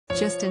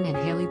Justin and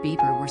Hailey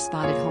Bieber were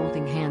spotted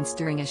holding hands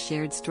during a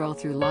shared stroll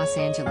through Los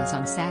Angeles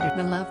on Saturday.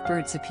 The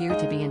lovebirds appear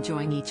to be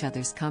enjoying each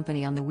other's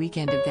company on the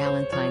weekend of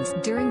Valentine's.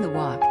 During the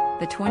walk,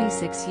 the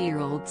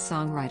 26-year-old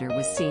songwriter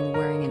was seen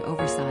wearing an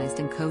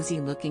oversized and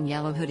cozy-looking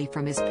yellow hoodie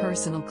from his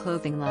personal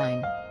clothing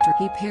line.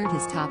 He paired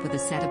his top with a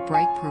set of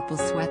bright purple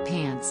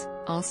sweatpants,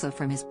 also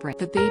from his brand.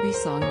 The baby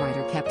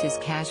songwriter kept his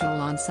casual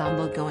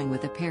ensemble going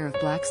with a pair of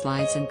black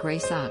slides and gray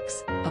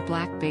socks. A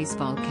black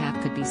baseball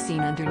cap could be seen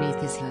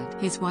underneath his hood.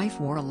 His wife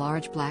wore a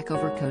large black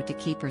overcoat to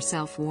keep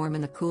herself warm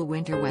in the cool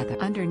winter weather.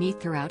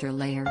 Underneath her outer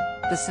layer,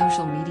 the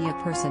social media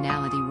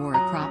personality wore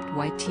a cropped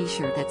white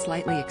t-shirt that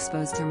slightly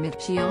exposed her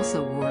mid. She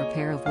also wore a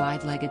pair of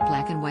wide-legged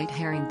black and white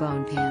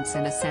herringbone pants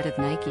and a set of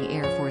Nike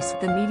Air Force.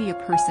 The media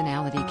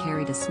personality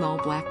carried a small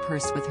black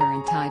purse with her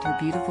and tied her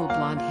beautiful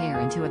blonde hair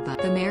into a bun.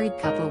 The married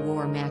couple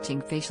wore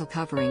matching facial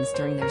coverings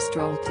during their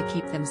stroll to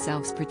keep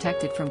themselves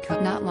protected from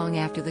COVID. Not long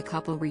after the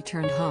couple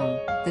returned home,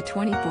 the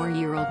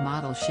 24-year-old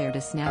model shared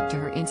a snap to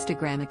her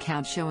Instagram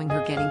account showing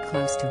her getting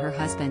close to her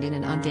husband in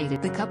an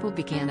undated. The couple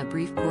began a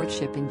brief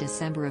courtship in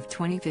December of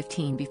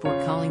 2015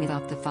 before calling it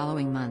off the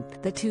following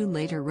month. The two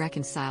later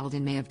reconciled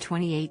in May of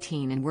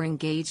 2018 and were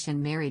engaged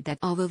and married. That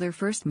although their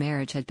first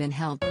marriage had been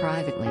held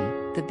privately,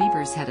 the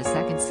Biebers had a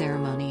second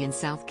ceremony in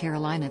South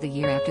Carolina the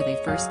year after they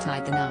first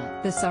tied the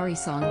knot. The sorry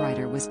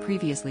songwriter was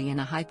previously in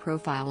a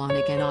high-profile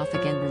on-again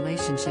off-again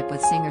relationship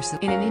with singer.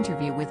 In an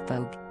interview with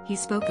Vogue, he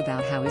spoke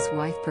about how his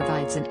wife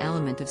provides an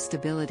element of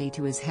stability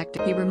to his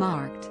hectic. He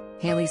remarked,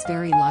 "Hailey's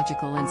very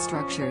logical and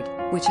structured,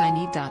 which I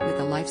need. With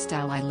the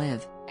lifestyle I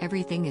live,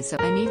 everything is so.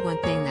 I need one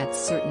thing that's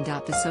certain.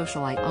 The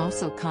socialite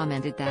also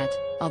commented that,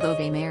 although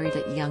they married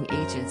at young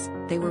ages,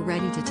 they were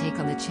ready to take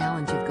on the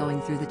challenge of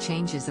going through the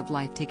changes of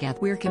life together.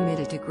 We're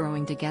committed to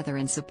growing together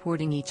and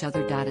supporting each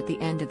other. At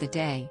the end of the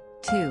day,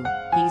 too,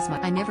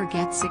 I never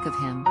get sick of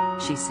him,"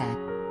 she said.